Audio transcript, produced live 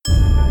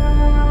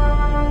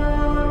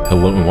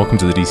Hello and welcome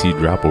to the DC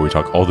Drop, where we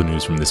talk all the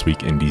news from this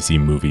week in DC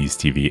movies,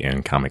 TV,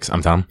 and comics.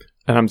 I'm Tom.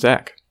 And I'm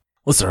Zach.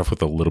 Let's start off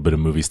with a little bit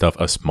of movie stuff.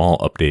 A small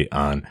update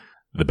on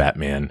the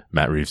Batman,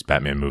 Matt Reeves'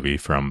 Batman movie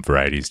from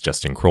Variety's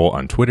Justin Kroll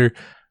on Twitter.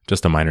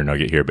 Just a minor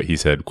nugget here, but he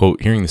said,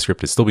 quote, hearing the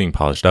script is still being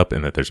polished up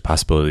and that there's a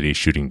possibility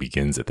shooting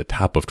begins at the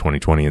top of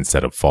 2020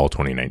 instead of fall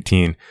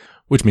 2019,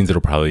 which means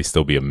it'll probably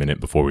still be a minute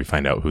before we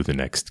find out who the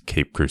next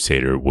Cape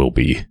Crusader will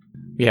be.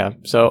 Yeah,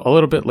 so a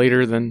little bit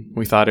later than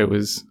we thought it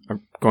was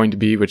going to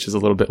be, which is a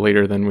little bit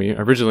later than we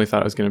originally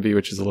thought it was going to be,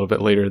 which is a little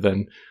bit later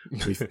than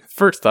we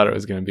first thought it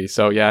was going to be.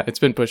 So yeah, it's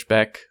been pushed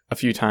back a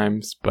few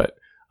times, but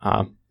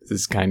this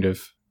is kind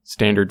of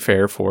standard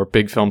fare for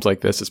big films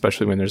like this,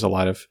 especially when there's a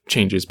lot of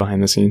changes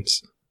behind the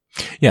scenes.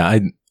 Yeah,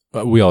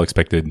 we all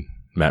expected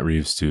Matt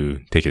Reeves to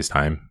take his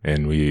time,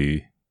 and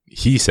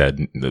he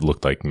said it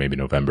looked like maybe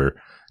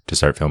November to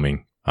start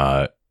filming.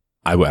 I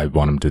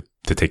want him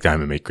to take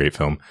time and make great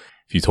film.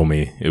 If you told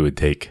me it would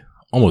take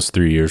almost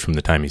 3 years from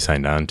the time he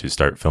signed on to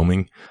start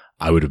filming,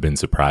 I would have been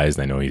surprised.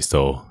 I know he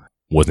still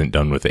wasn't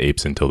done with the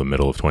Apes until the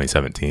middle of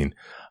 2017,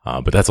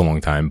 but that's a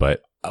long time.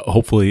 But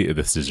hopefully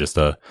this is just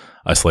a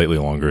slightly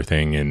longer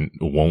thing and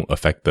won't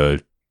affect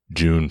the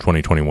June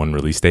 2021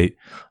 release date.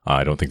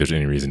 I don't think there's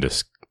any reason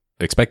to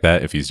expect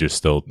that if he's just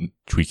still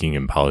tweaking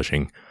and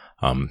polishing.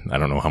 I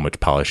don't know how much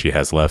polish he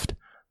has left,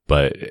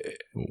 but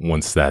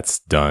once that's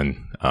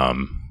done,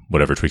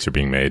 whatever tweaks are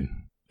being made,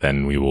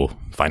 then we will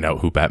find out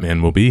who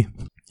Batman will be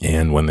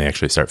and when they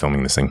actually start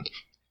filming this thing.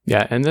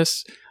 Yeah, and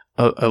this,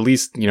 at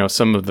least,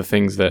 some of the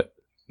things that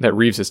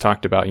Reeves has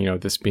talked about,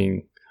 this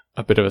being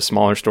a bit of a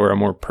smaller story, a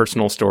more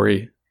personal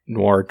story,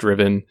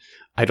 noir-driven.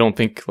 I don't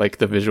think,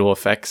 the visual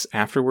effects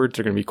afterwards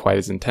are going to be quite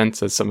as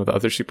intense as some of the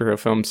other superhero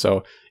films.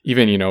 So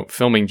even,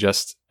 filming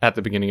just at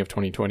the beginning of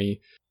 2020,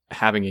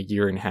 having a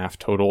year and a half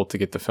total to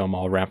get the film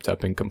all wrapped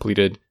up and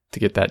completed to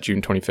get that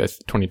June 25th,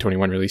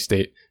 2021 release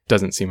date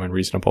doesn't seem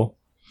unreasonable.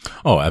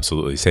 Oh,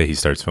 absolutely. Say he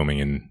starts filming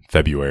in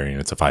February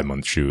and it's a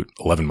 5-month shoot,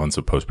 11 months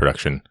of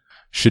post-production.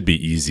 Should be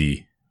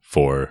easy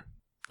for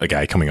a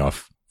guy coming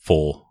off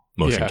full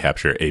motion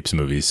capture Apes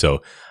movies.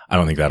 So I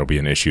don't think that'll be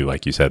an issue.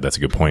 Like you said, that's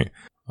a good point.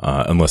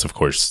 Unless, of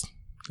course,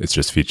 it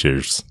just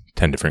features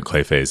 10 different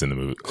Clayfaces in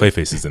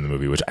the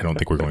movie, which I don't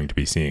think we're going to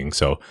be seeing.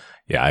 So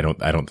yeah, I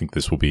don't think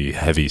this will be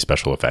heavy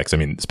special effects. I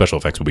mean, special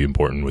effects will be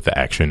important with the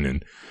action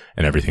and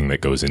everything that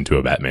goes into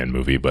a Batman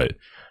movie, but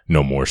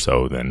no more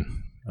so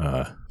than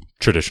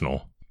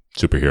traditional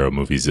superhero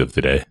movies of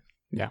the day.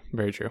 Yeah,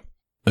 very true.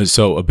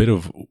 So a bit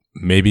of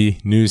maybe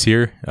news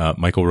here.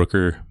 Michael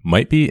Rooker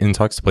might be in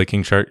talks to play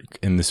King Shark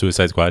in the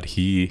Suicide Squad.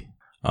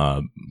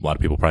 A lot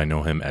of people probably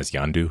know him as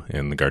Yondu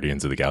in the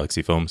Guardians of the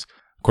Galaxy films.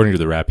 According to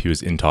The Wrap, he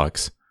was in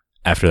talks.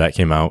 After that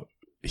came out,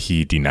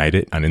 he denied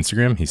it on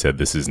Instagram. He said,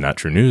 "This is not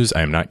true news.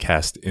 I am not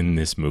cast in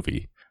this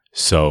movie."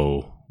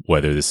 So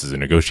whether this is a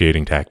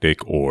negotiating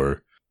tactic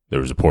or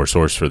there was a poor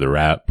source for The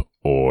Wrap,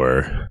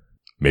 or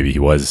maybe he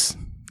was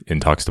in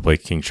talks to play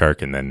King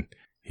Shark and then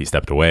he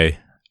stepped away,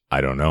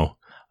 I don't know.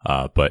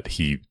 But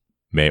he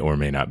may or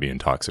may not be in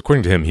talks.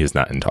 According to him, he is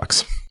not in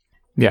talks.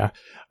 Yeah.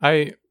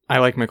 I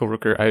like Michael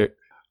Rooker.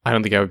 I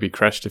don't think I would be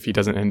crushed if he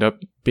doesn't end up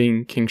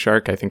being King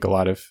Shark. I think a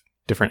lot of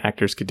different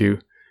actors could do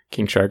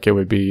King Shark.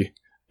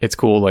 It's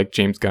cool, like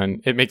James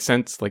Gunn. It makes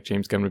sense, like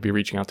James Gunn would be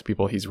reaching out to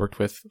people he's worked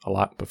with a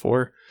lot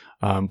before.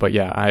 But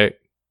yeah,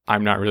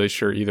 I'm not really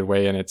sure either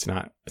way, and it's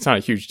not a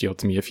huge deal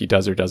to me if he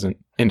does or doesn't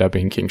end up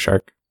being King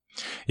Shark.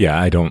 Yeah,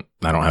 I don't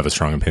have a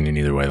strong opinion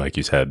either way, like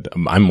you said.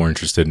 I'm more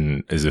interested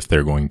in is if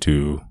they're going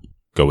to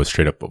go with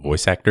straight up a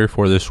voice actor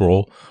for this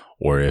role,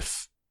 or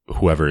if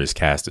whoever is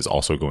cast is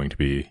also going to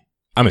be,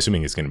 I'm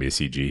assuming it's going to be a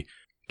CG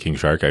King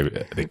Shark.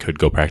 They could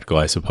go practical,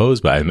 I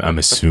suppose, but I'm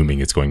assuming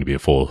it's going to be a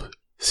full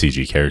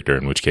CG character,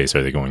 in which case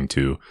are they going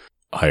to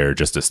hire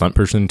just a stunt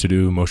person to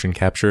do motion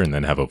capture and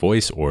then have a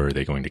voice, or are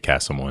they going to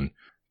cast someone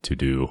to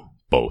do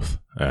both?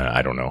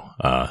 I don't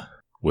know.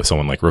 With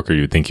someone like Rooker,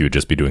 you'd think he would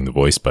just be doing the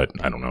voice, but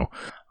I don't know.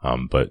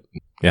 But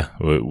yeah,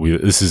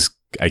 this is,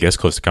 I guess,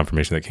 close to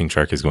confirmation that King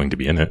Shark is going to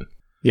be in it.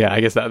 Yeah,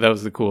 I guess that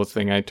was the coolest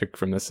thing I took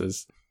from this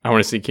is I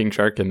want to see King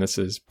Shark, and this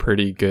is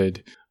pretty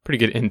good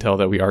intel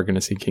that we are going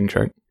to see King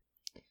Shark.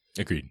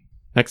 Agreed.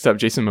 Next up,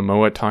 Jason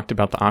Momoa talked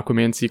about the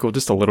Aquaman sequel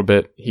just a little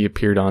bit. He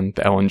appeared on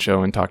the Ellen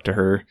Show and talked to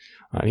her.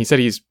 And he said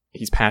he's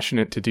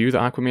passionate to do the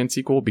Aquaman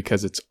sequel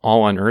because it's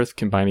all on Earth,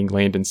 combining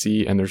land and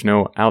sea, and there's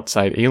no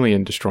outside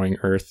alien destroying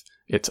Earth.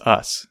 It's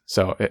us.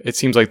 So it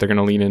seems like they're going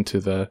to lean into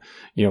the,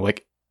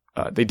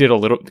 they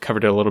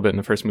covered it a little bit in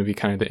the first movie,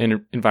 kind of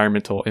the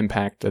environmental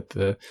impact that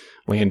the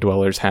land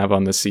dwellers have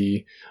on the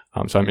sea.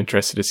 So I'm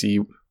interested to see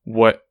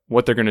what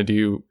they're going to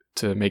do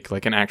to make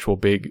like an actual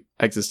big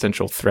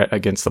existential threat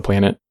against the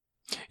planet.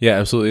 Yeah,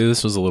 absolutely.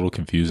 This was a little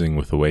confusing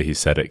with the way he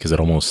said it, because it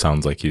almost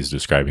sounds like he's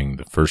describing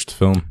the first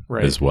film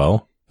as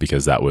well,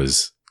 because that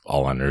was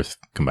all on Earth,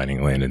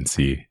 combining land and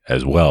sea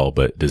as well.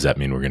 But does that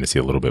mean we're going to see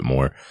a little bit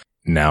more?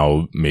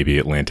 Now, maybe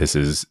Atlantis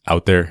is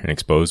out there and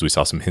exposed. We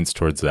saw some hints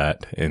towards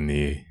that in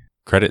the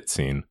credit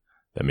scene,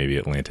 that maybe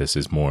Atlantis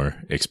is more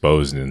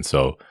exposed. And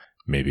so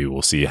maybe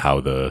we'll see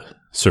how the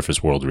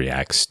surface world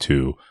reacts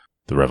to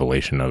the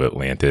revelation of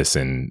Atlantis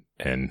and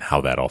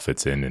how that all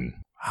fits in and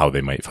how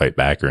they might fight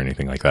back or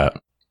anything like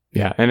that.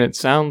 Yeah, and it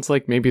sounds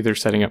like maybe they're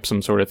setting up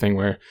some sort of thing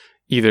where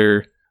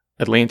either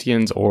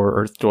Atlanteans or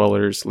Earth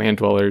dwellers, land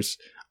dwellers,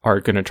 are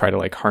going to try to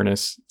like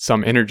harness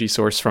some energy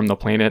source from the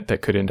planet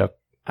that could end up,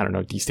 I don't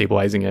know,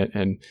 destabilizing it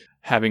and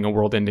having a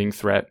world-ending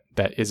threat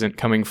that isn't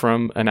coming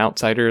from an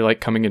outsider,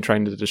 like coming and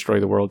trying to destroy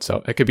the world.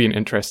 So it could be an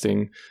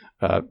interesting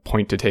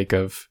point to take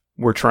of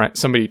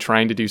somebody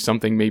trying to do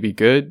something maybe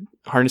good,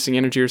 harnessing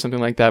energy or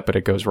something like that, but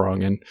it goes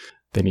wrong and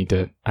they need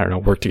to, I don't know,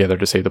 work together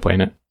to save the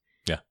planet.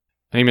 Yeah.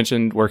 And he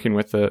mentioned working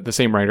with the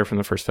same writer from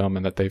the first film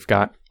and that they've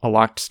got a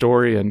locked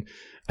story, and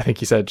I think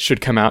he said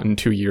should come out in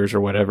 2 years or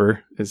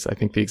whatever is, I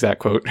think, the exact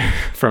quote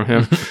from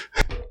him.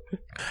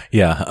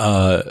 Yeah.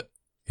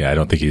 I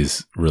don't think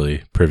he's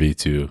really privy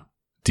to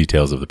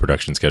details of the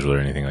production schedule or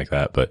anything like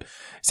that, but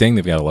saying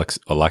they've got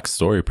a locked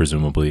story,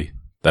 presumably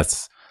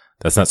that's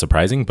not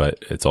surprising,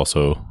 but it's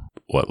also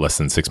less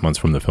than 6 months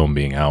from the film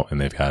being out, and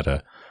they've got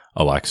a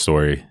locked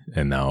story,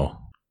 and now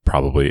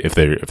probably if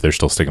they're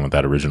still sticking with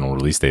that original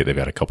release date, they've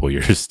got a couple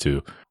years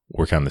to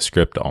work on the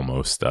script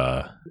almost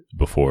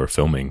before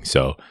filming.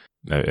 So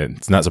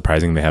it's not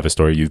surprising they have a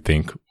story. You'd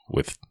think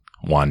with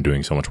Juan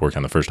doing so much work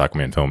on the first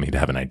Aquaman film, he'd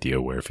have an idea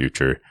where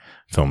future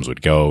films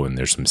would go, and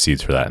there's some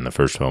seeds for that in the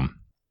first film.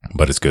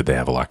 But it's good they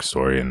have a locked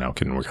story and now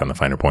can work on the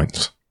finer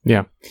points.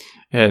 Yeah.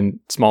 And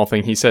small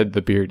thing, he said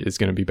the beard is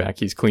going to be back.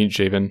 He's clean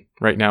shaven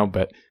right now,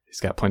 but he's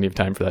got plenty of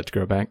time for that to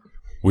grow back.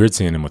 Weird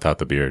seeing him without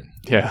the beard.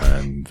 Yeah.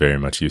 I'm very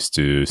much used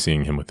to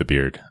seeing him with the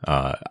beard.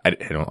 I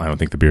don't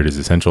think the beard is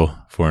essential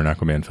for an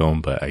Aquaman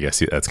film, but I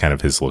guess that's kind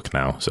of his look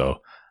now. So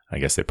I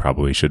guess they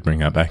probably should bring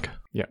that back.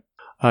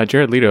 Yeah.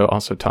 Jared Leto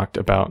also talked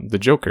about the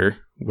Joker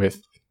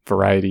with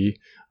Variety.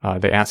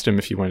 They asked him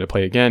if he wanted to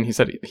play again. He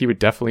said he would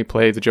definitely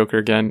play the Joker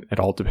again. It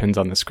all depends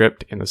on the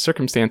script and the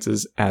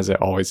circumstances, as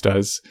it always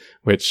does,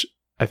 which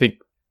I think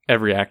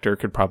every actor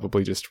could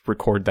probably just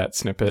record that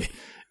snippet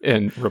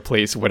and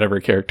replace whatever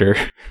character.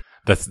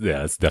 That's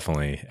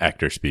definitely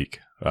actor speak,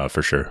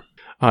 for sure.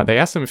 They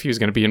asked him if he was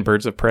going to be in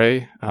Birds of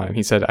Prey, and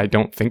he said, "I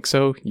don't think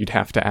so. You'd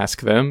have to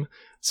ask them."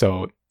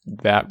 So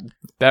that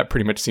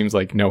pretty much seems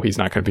like, no, he's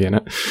not going to be in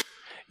it.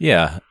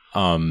 Yeah.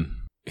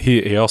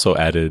 He also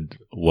added,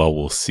 "Well,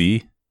 we'll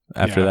see,"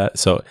 after that.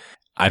 So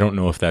I don't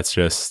know if that's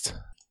just,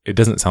 it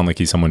doesn't sound like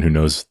he's someone who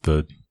knows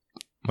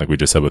like we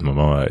just said with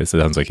Momoa, it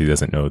sounds like he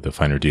doesn't know the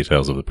finer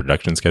details of the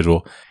production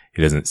schedule.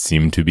 He doesn't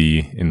seem to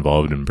be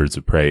involved in Birds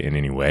of Prey in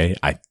any way.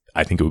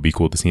 I think it would be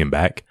cool to see him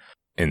back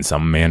in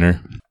some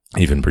manner,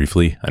 even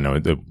briefly. I know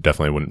it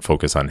definitely wouldn't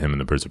focus on him in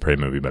the Birds of Prey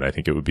movie, but I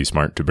think it would be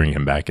smart to bring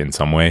him back in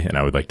some way, and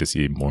I would like to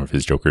see more of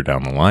his Joker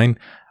down the line.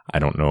 I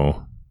don't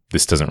know.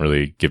 This doesn't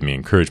really give me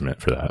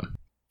encouragement for that.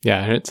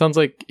 Yeah, and it sounds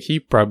like he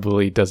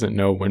probably doesn't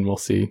know when we'll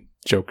see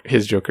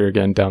his Joker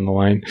again down the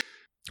line.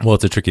 Well,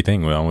 it's a tricky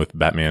thing. Well, with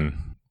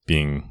Batman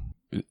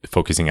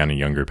focusing on a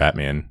younger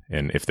Batman,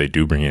 and if they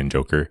do bring in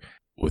Joker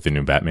with a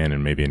new Batman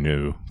and maybe a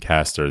new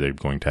cast, are they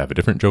going to have a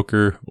different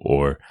Joker?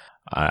 Or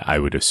I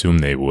would assume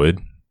they would.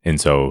 And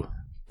so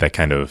that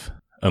kind of,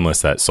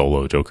 unless that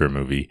solo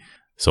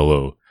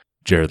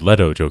Jared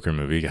Leto Joker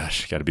movie,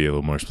 gosh, got to be a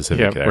little more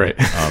specific there. Right.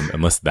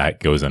 Unless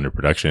that goes under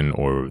production,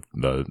 or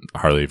the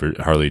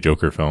Harley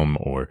Joker film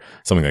or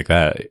something like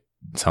that, it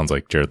sounds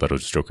like Jared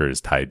Leto's Joker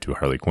is tied to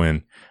Harley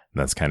Quinn.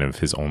 And that's kind of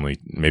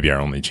maybe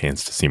our only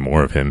chance to see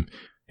more of him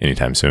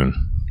anytime soon.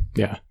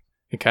 Yeah.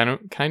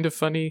 And kind of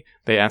funny,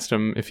 they asked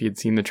him if he had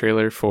seen the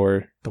trailer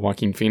for the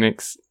Joaquin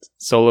Phoenix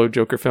solo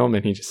Joker film,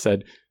 and he just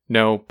said,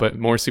 no, but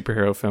more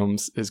superhero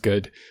films is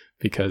good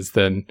because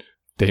then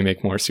they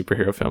make more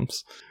superhero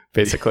films,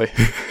 basically.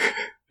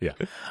 Yeah.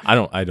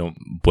 I don't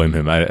blame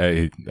him.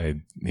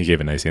 He gave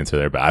a nice answer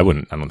there, but I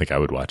don't think I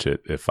would watch it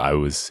if I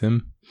was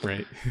him.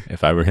 Right.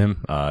 If I were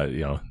him,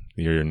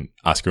 you're an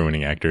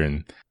Oscar-winning actor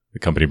and the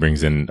company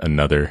brings in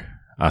another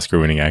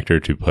Oscar-winning actor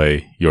to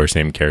play your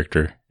same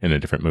character in a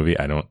different movie.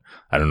 I don't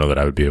know that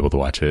I would be able to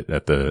watch it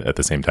at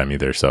the same time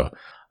either. So,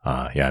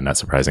 not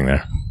surprising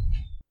there.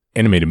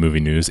 Animated movie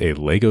news: a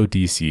Lego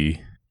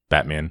DC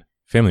Batman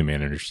Family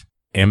Matters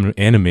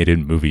animated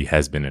movie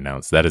has been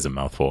announced. That is a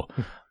mouthful.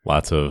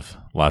 Lots of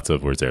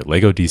words there.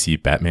 Lego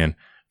DC Batman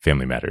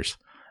Family Matters.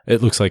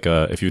 It looks like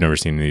if you've never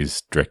seen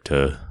these direct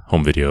to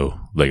home video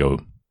Lego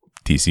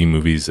DC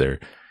movies, they're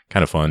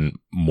kind of fun,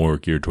 more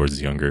geared towards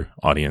the younger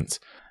audience.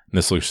 And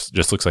this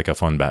looks like a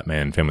fun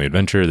Batman family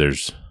adventure.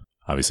 There's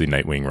obviously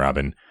Nightwing,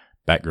 Robin,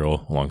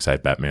 Batgirl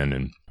alongside Batman,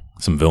 and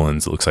some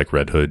villains. It looks like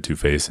Red Hood,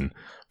 Two-Face, and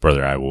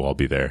Brother Eye will all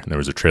be there. And there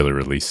was a trailer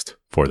released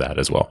for that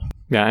as well.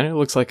 Yeah, and it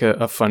looks like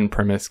a fun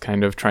premise,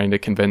 kind of trying to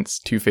convince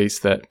Two-Face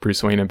that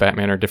Bruce Wayne and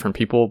Batman are different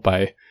people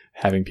by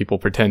having people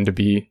pretend to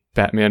be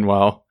Batman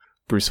while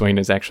Bruce Wayne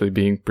is actually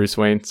being Bruce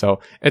Wayne. So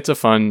it's a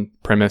fun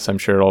premise. I'm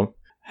sure it'll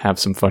have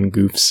some fun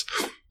goofs.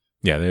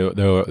 Yeah,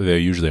 they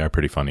usually are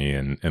pretty funny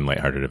and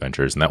lighthearted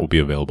adventures, and that will be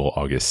available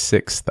August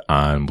 6th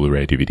on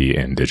Blu-ray, DVD,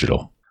 and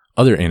digital.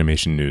 Other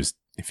animation news: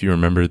 if you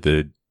remember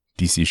the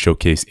DC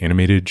Showcase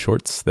animated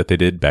shorts that they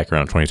did back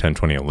around 2010,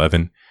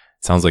 2011, it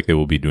sounds like they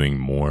will be doing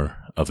more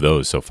of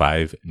those. So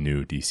 5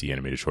 new DC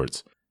animated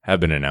shorts have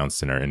been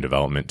announced and are in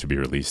development to be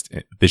released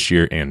this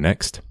year and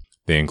next.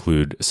 They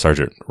include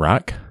Sergeant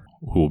Rock,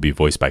 who will be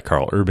voiced by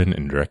Carl Urban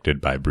and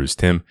directed by Bruce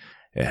Timm.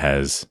 It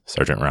has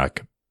Sergeant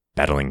Rock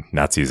battling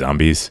Nazi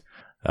zombies.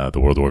 The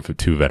World War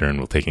II veteran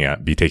will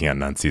be taking on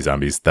Nazi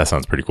zombies. That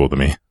sounds pretty cool to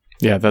me.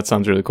 Yeah, that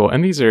sounds really cool.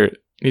 And these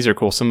are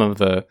cool. Some of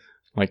the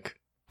like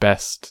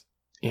best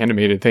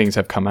animated things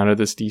have come out of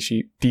this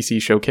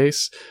DC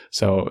showcase.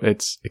 So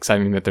it's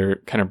exciting that they're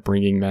kind of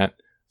bringing that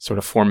sort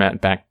of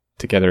format back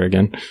together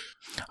again.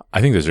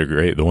 I think those are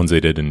great. The ones they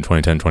did in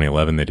 2010,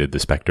 2011, they did The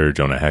Spectre,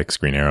 Jonah Hex,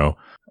 Green Arrow.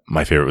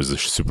 My favorite was the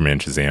Superman,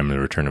 Shazam, and The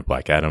Return of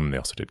Black Adam. They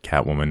also did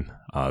Catwoman.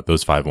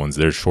 Those 5 ones,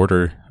 they're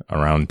shorter,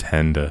 around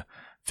 10 to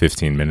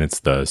 15 minutes.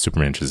 The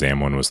Superman, Shazam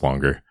one was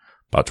longer,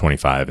 about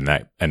 25, and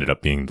that ended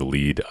up being the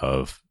lead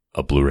of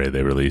a Blu-ray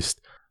they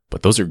released.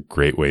 But those are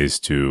great ways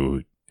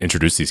to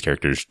introduce these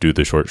characters, do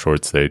the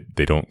shorts. They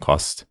don't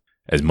cost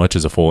as much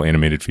as a full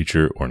animated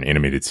feature or an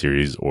animated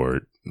series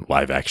or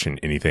live action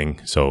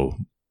anything. So,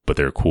 but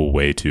they're a cool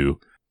way to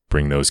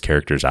bring those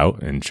characters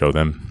out and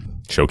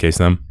showcase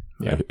them,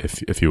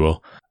 if you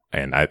will.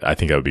 And I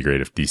think that would be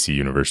great if DC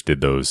Universe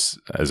did those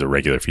as a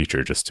regular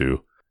feature, just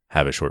to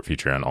have a short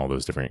feature on all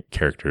those different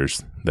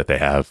characters that they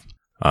have.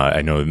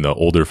 I know in the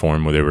older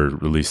form where they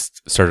were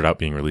started out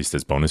being released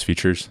as bonus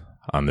features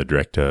on the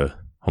direct to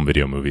home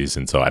video movies.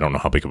 And so I don't know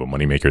how big of a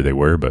moneymaker they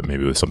were, but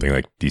maybe with something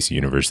like DC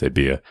Universe, they'd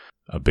be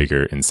a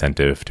bigger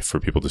incentive for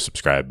people to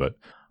subscribe. But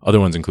other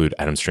ones include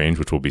Adam Strange,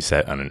 which will be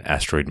set on an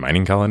asteroid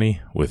mining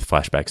colony with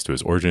flashbacks to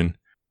his origin.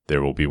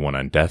 There will be one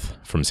on Death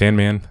from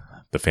Sandman,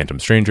 The Phantom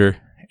Stranger,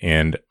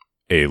 and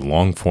a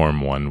long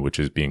form one, which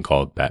is being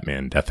called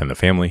Batman, Death in the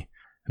Family.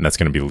 And that's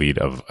going to be the lead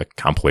of a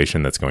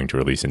compilation that's going to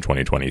release in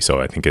 2020. So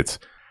I think it's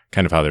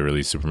kind of how they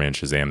released Superman,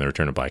 Shazam, The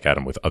Return of Black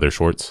Adam with other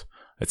shorts.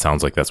 It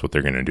sounds like that's what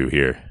they're going to do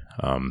here.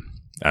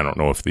 I don't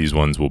know if these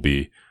ones will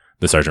be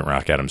the Sergeant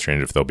Rock, Adam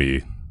Strange, if they'll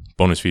be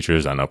bonus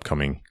features on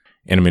upcoming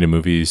animated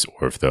movies,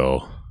 or if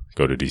they'll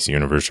go to DC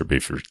Universe or be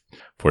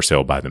for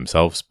sale by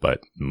themselves.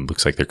 But it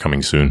looks like they're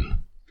coming soon.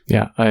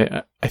 Yeah,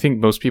 I think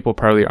most people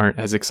probably aren't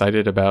as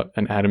excited about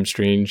an Adam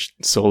Strange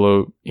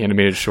solo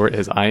animated short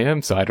as I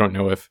am. So I don't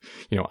know if,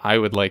 I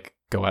would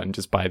go out and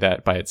just buy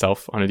that by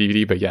itself on a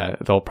DVD. But yeah,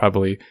 they'll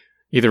probably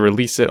either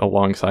release it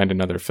alongside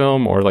another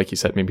film, or like you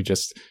said, maybe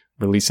just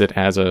release it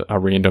as a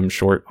random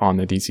short on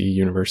the DC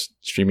Universe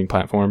streaming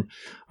platform.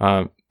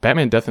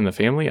 Batman Death in the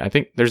Family, I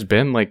think there's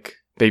been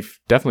they've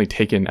definitely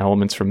taken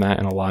elements from that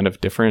in a lot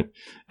of different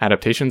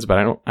adaptations, but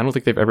I don't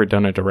think they've ever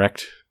done a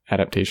direct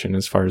adaptation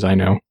as far as I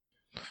know.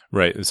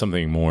 Right. It's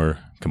something more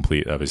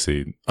complete.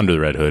 Obviously, Under the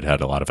Red Hood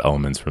had a lot of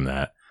elements from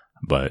that.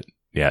 But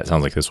yeah, it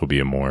sounds like this will be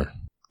a more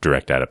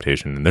direct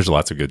adaptation. And there's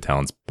lots of good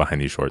talents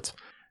behind these shorts.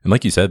 And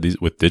like you said, these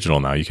with digital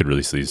now, you could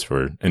release these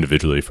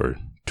individually for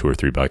 $2 or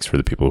 $3 for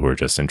the people who are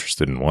just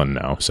interested in one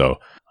now. So,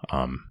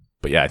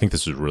 but yeah, I think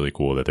this is really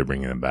cool that they're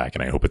bringing them back.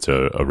 And I hope it's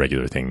a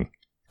regular thing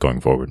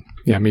going forward.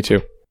 Yeah, me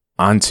too.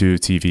 On to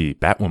TV.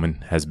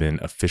 Batwoman has been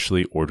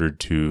officially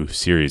ordered to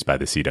series by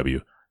the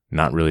CW.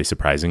 Not really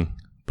surprising,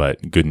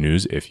 but good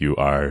news if you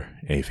are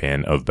a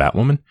fan of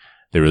Batwoman.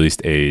 They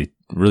released a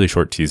really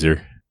short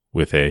teaser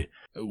with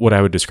what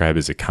I would describe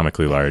as a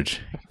comically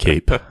large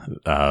cape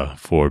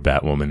for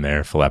Batwoman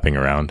there, flapping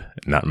around.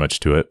 Not much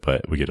to it,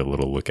 but we get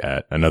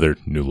another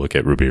new look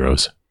at Ruby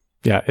Rose.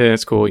 Yeah,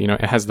 it's cool.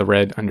 It has the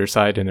red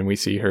underside, and then we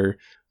see her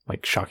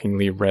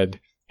shockingly red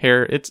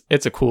hair.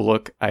 It's a cool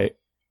look.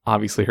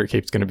 Obviously her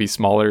cape's going to be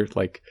smaller,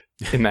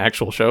 in the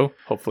actual show.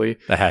 Hopefully,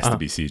 that has to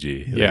be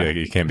CG. Yeah,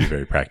 it can't be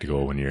very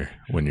practical when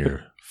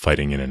you're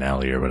fighting in an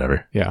alley or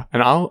whatever. Yeah,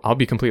 and I'll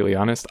be completely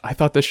honest. I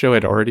thought this show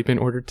had already been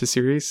ordered to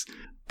series.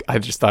 I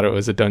just thought it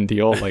was a done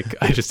deal.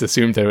 I just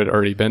assumed it had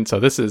already been. So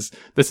this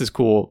is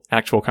cool,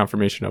 actual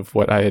confirmation of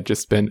what I had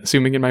just been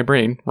assuming in my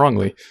brain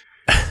wrongly.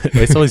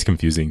 It's always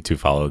confusing to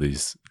follow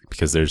these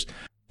because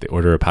they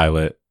order a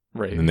pilot.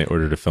 Right. And then they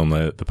order to film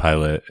the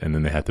pilot, and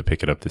then they have to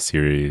pick it up to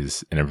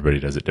series, and everybody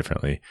does it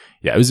differently.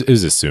 Yeah, it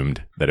was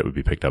assumed that it would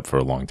be picked up for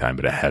a long time,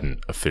 but it hadn't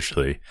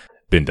officially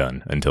been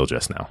done until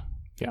just now.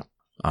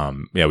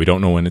 Yeah. We don't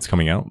know when it's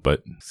coming out,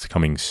 but it's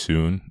coming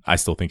soon. I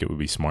still think it would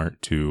be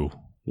smart to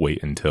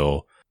wait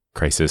until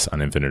Crisis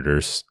on Infinite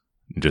Earths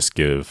and just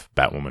give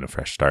Batwoman a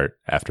fresh start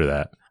after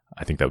that.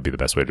 I think that would be the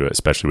best way to do it,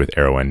 especially with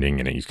Arrow ending,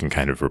 and you can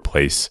kind of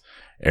replace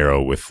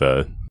Arrow with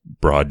the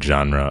broad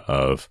genre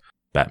of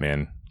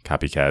Batman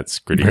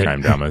copycats, gritty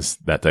crime dramas,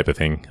 that type of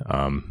thing.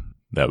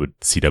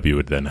 CW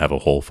would then have a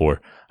hole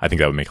for. I think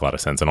that would make a lot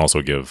of sense, and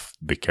also give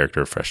the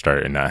character a fresh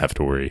start and not have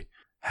to worry,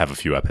 have a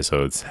few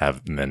episodes,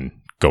 and then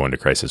go into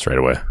Crisis right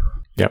away.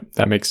 Yep,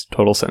 that makes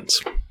total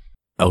sense.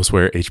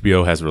 Elsewhere,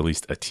 HBO has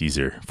released a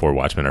teaser for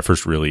Watchmen, our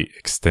first really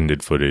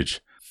extended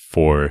footage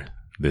for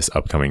this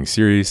upcoming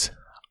series.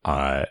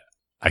 I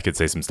could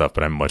say some stuff,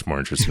 but I'm much more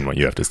interested in what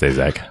you have to say,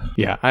 Zach.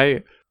 Yeah,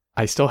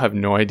 I still have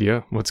no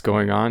idea what's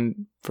going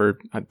on for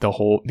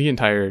the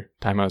entire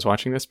time I was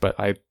watching this, but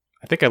I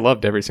think I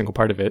loved every single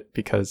part of it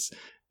because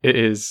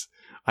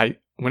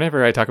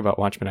whenever I talk about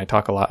Watchmen, I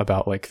talk a lot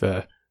about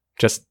the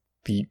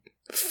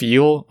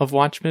feel of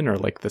Watchmen or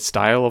like the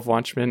style of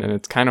Watchmen, and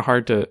it's kind of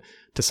hard to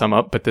sum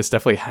up, but this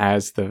definitely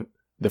has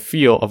the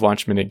feel of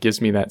Watchmen. It gives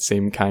me that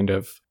same kind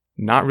of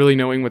not really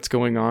knowing what's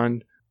going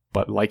on,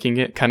 but liking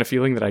it kind of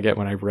feeling that I get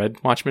when I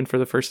read Watchmen for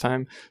the first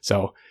time.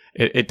 So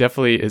it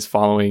definitely is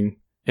following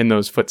in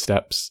those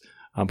footsteps,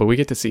 but we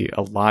get to see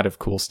a lot of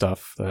cool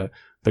stuff.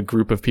 The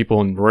group of people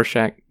in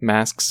Rorschach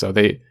masks, so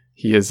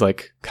he is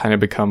like kind of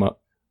become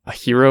a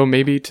hero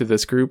maybe to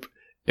this group.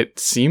 It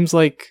seems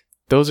like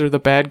those are the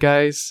bad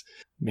guys,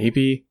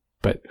 maybe,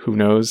 but who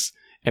knows?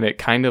 And it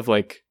kind of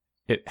like,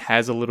 it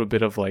has a little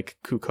bit of like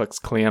Ku Klux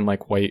Klan,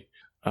 like white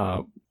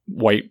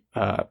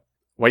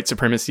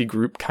supremacy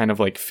group kind of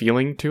like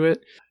feeling to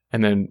it.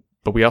 And then,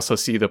 but we also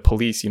see the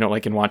police,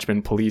 like in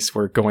Watchmen, police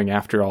were going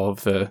after all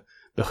of the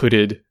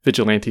hooded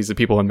vigilantes, the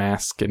people in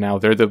masks, and now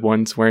they're the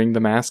ones wearing the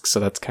masks. So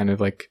that's kind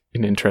of like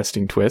an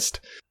interesting twist.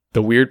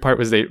 The weird part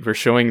was they were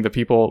showing the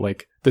people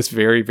like this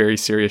very, very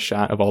serious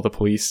shot of all the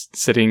police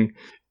sitting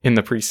in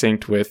the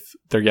precinct with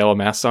their yellow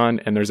masks on,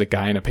 and there's a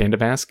guy in a panda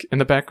mask in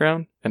the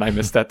background. And I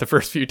missed that the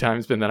first few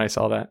times, but then I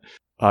saw that.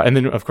 And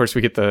then, of course,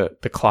 we get the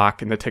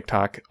clock and the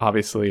tick-tock,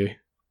 obviously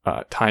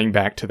tying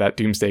back to that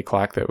doomsday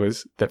clock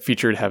that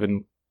featured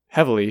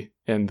heavily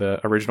in the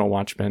original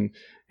Watchmen.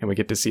 And we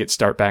get to see it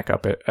start back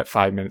up at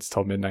 5 minutes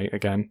till midnight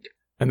again.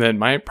 And then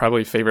my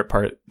probably favorite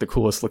part, the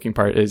coolest looking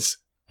part, is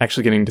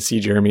actually getting to see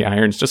Jeremy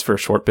Irons just for a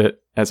short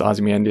bit as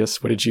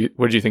Ozymandias. What did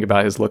you think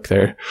about his look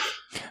there?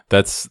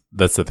 That's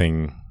the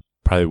thing.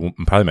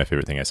 Probably my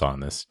favorite thing I saw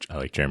in this. I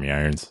like Jeremy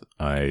Irons.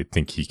 I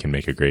think he can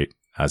make a great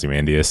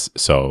Ozymandias.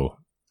 So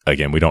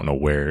again, we don't know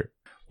where,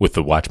 with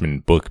the Watchmen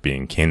book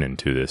being canon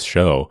to this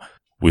show,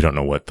 we don't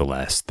know what the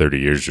last 30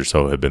 years or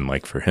so have been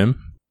like for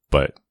him.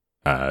 But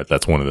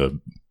that's one of the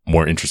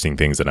more interesting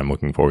things that I'm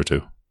looking forward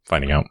to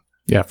finding out.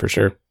 Yeah, for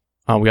sure.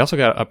 We also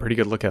got a pretty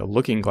good look at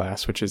Looking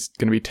Glass, which is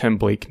going to be Tim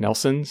Blake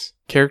Nelson's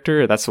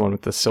character. That's the one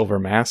with the silver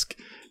mask.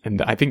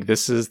 And I think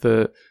this is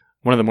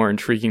one of the more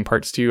intriguing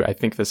parts too. I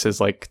think this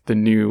is like the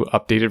new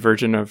updated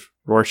version of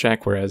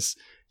Rorschach, whereas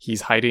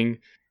he's hiding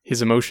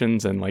his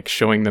emotions and like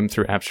showing them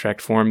through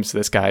abstract forms.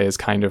 This guy is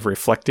kind of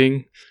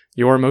reflecting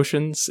your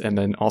emotions and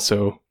then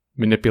also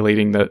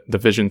manipulating the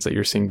visions that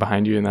you're seeing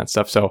behind you and that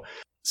stuff. So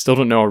still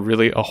don't know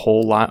really a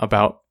whole lot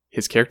about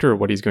his character or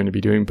what he's going to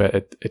be doing, but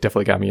it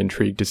definitely got me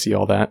intrigued to see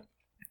all that.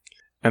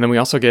 And then we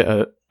also get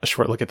a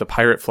short look at the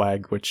pirate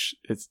flag, which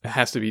it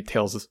has to be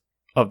Tales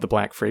of the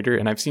Black Freighter.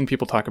 And I've seen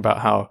people talk about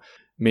how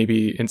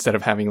maybe instead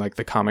of having like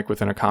the comic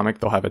within a comic,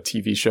 they'll have a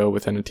TV show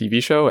within a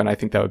TV show. And I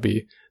think that would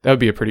be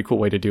a pretty cool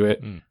way to do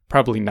it.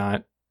 Probably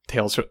not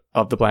Tales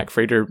of the Black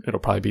Freighter.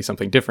 It'll probably be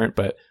something different,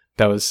 but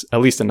that was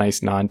at least a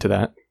nice nod to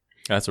that.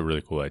 That's a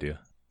really cool idea.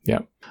 Yeah.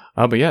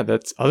 But yeah,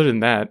 other than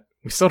that,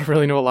 we still don't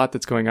really know a lot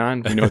that's going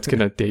on. We know it's going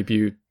to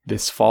debut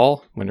this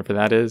fall, whenever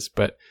that is.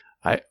 But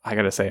I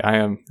got to say, I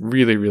am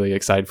really, really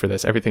excited for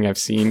this. Everything I've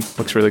seen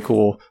looks really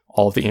cool.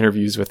 All of the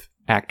interviews with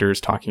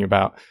actors talking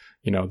about,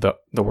 the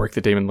work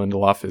that Damon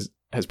Lindelof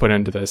has put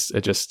into this.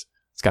 It's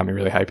got me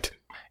really hyped.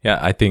 Yeah,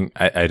 I think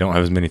I don't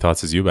have as many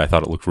thoughts as you, but I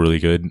thought it looked really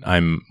good.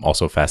 I'm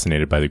also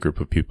fascinated by the group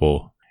of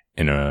people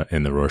in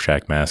the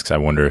Rorschach masks. I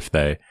wonder if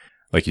they,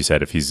 like you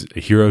said, if he's a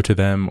hero to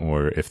them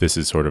or if this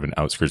is sort of an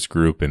outskirts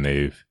group and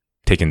they've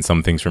taken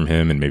some things from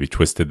him and maybe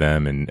twisted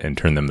them and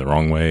turned them the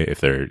wrong way,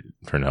 if they're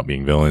turned out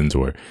being villains,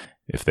 or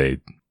if they,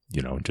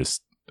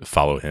 just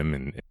follow him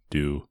and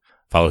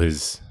follow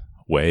his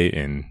way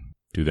and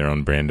do their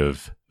own brand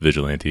of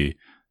vigilante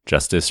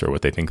justice or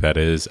what they think that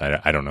is.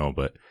 I don't know,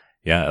 but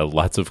yeah,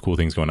 lots of cool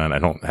things going on. I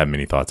don't have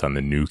many thoughts on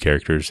the new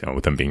characters,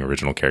 with them being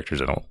original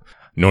characters. I don't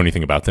know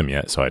anything about them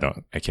yet, so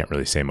I can't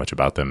really say much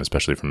about them,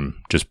 especially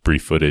from just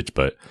brief footage,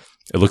 but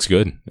it looks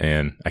good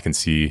and I can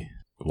see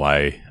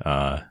why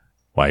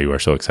you are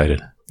so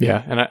excited.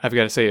 Yeah, and I've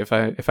got to say, if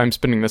I'm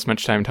spending this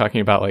much time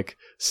talking about like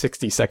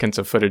 60 seconds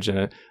of footage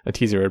in a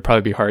teaser, it would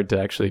probably be hard to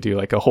actually do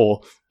like a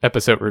whole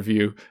episode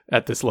review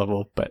at this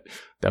level, but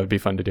that would be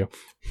fun to do.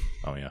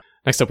 Oh, yeah.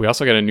 Next up, we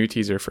also got a new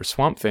teaser for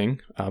Swamp Thing,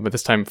 but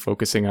this time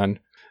focusing on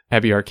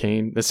Abby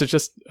Arcane. This is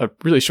just a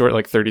really short,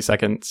 like 30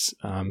 seconds,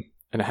 and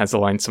it has the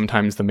line,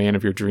 "Sometimes the man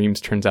of your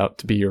dreams turns out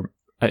to be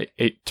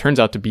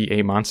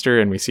a monster,"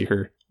 and we see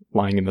her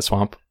lying in the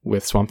swamp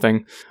with Swamp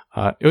Thing.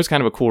 It was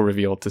kind of a cool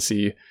reveal to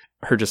see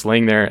her just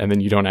laying there, and then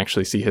you don't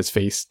actually see his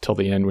face till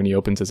the end when he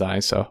opens his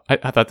eyes. So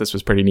I thought this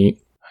was pretty neat.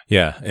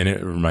 Yeah, and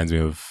it reminds me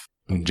of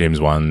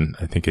James Wan.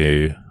 I think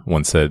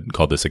once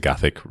called this a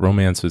gothic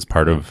romance as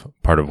part of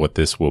what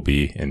this will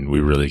be, and we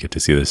really get to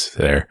see this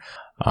there.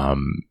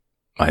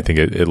 I think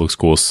it looks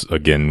cool.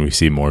 Again, we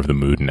see more of the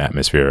mood and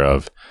atmosphere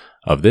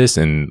of this,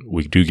 and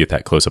we do get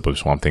that close up of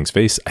Swamp Thing's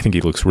face. I think he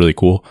looks really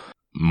cool.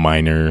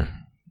 Minor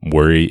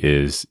worry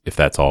is if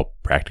that's all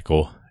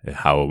practical.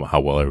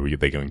 How well are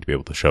they going to be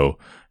able to show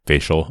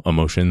facial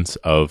emotions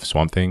of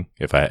Swamp Thing?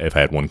 If I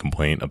had one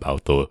complaint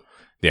about the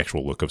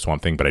actual look of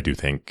Swamp Thing, but I do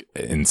think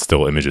in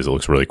still images it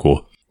looks really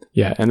cool.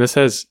 Yeah, and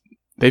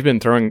they've been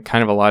throwing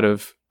kind of a lot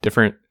of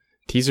different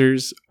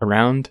teasers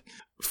around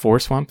for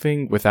Swamp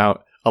Thing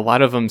without a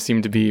lot of them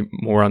seem to be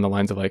more on the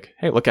lines of like,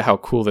 hey, look at how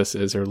cool this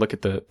is, or look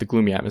at the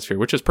gloomy atmosphere,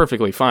 which is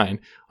perfectly fine.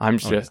 I'm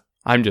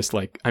just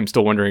like, I'm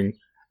still wondering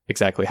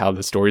exactly how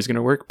the story is going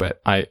to work,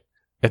 but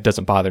it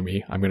doesn't bother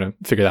me. I'm going to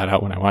figure that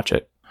out when I watch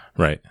it.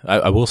 Right.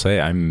 I will say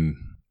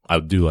I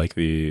do like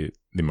the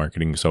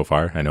marketing so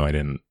far. I know I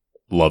didn't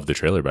love the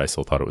trailer, but I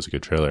still thought it was a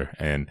good trailer,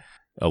 and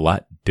a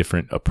lot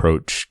different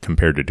approach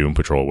compared to Doom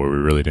Patrol, where we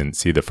really didn't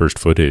see the first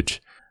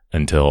footage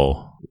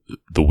until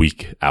the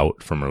week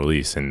out from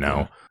release. And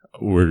now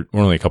we're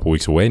only a couple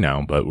weeks away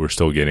now, but we're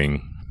still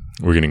getting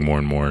more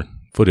and more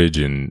footage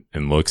and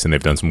looks, and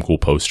they've done some cool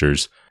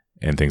posters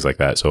and things like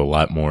that. So a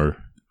lot more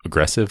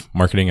aggressive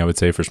marketing, I would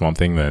say, for Swamp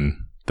Thing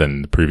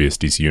than the previous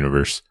DC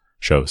Universe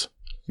shows.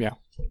 Yeah.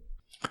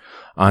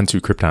 On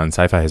to Krypton.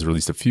 Sci-Fi has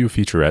released a few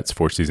featurettes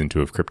for season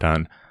 2 of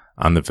Krypton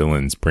on the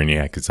villains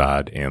Brainiac,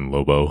 Zod, and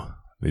Lobo.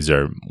 These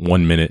are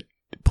 1 minute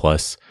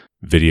plus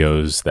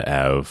videos that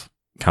have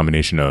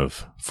combination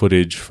of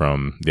footage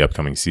from the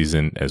upcoming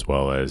season, as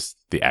well as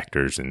the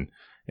actors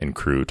and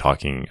crew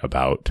talking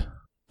about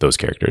those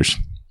characters.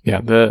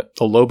 Yeah, the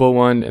Lobo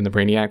one and the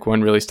Brainiac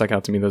one really stuck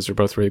out to me. Those are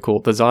both really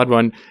cool. The Zod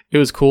one, it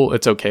was cool.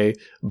 It's okay.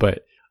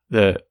 But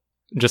the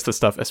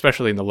stuff,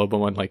 especially in the Lobo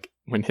one, like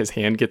when his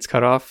hand gets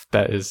cut off,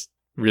 that is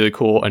really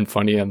cool and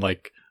funny and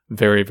like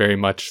very, very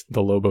much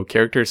the Lobo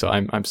character. So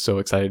I'm so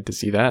excited to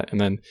see that.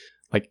 And then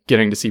like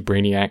getting to see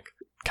Brainiac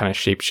kind of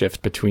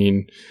shapeshift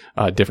between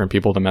different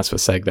people to mess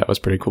with Seg, that was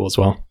pretty cool as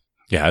well.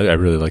 Yeah, I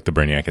really like the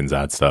Brainiac and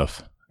Zod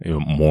stuff.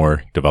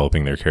 More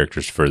developing their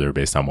characters further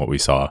based on what we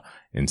saw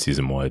in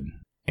season 1.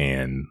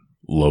 And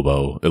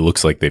Lobo, it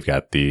looks like they've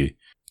got the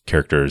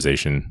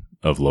characterization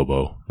of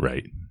Lobo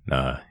right.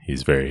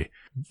 He's very,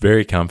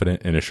 very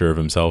confident and assured of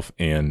himself,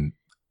 and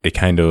a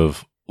kind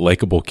of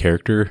likable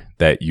character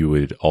that you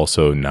would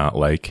also not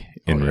like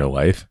in real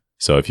life.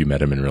 So if you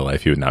met him in real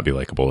life, he would not be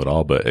likable at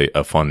all, but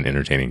a fun,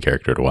 entertaining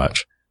character to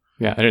watch.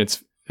 Yeah, and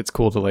it's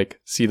cool to like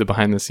see the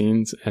behind the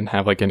scenes and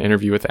have like an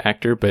interview with the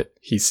actor, but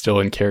he's still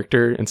in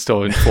character and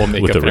still in full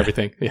makeup and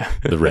everything. Yeah,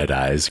 the red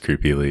eyes,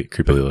 creepily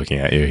looking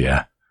at you.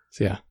 Yeah.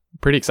 So yeah,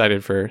 pretty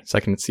excited for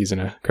second season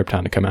of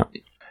Krypton to come out.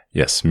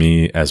 Yes,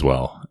 me as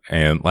well.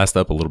 And last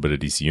up, a little bit of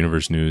DC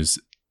Universe news.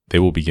 They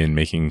will begin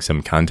making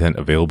some content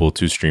available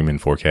to stream in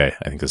 4K.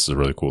 I think this is a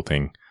really cool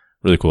thing,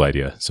 really cool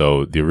idea.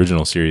 So the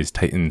original series,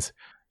 Titans,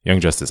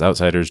 Young Justice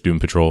Outsiders, Doom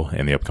Patrol,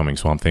 and the upcoming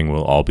Swamp Thing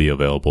will all be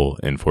available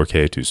in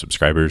 4K to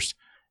subscribers.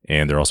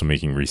 And they're also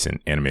making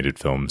recent animated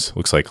films,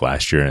 looks like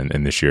last year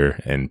and this year,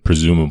 and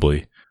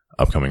presumably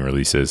upcoming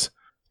releases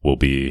will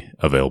be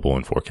available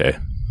in 4K.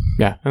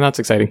 Yeah, and that's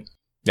exciting.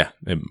 Yeah,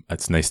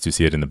 it's nice to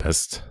see it in the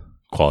best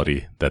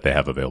quality that they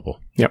have available.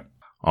 Yep.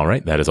 All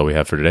right, that is all we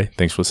have for today.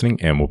 Thanks for listening,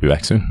 and we'll be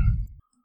back soon.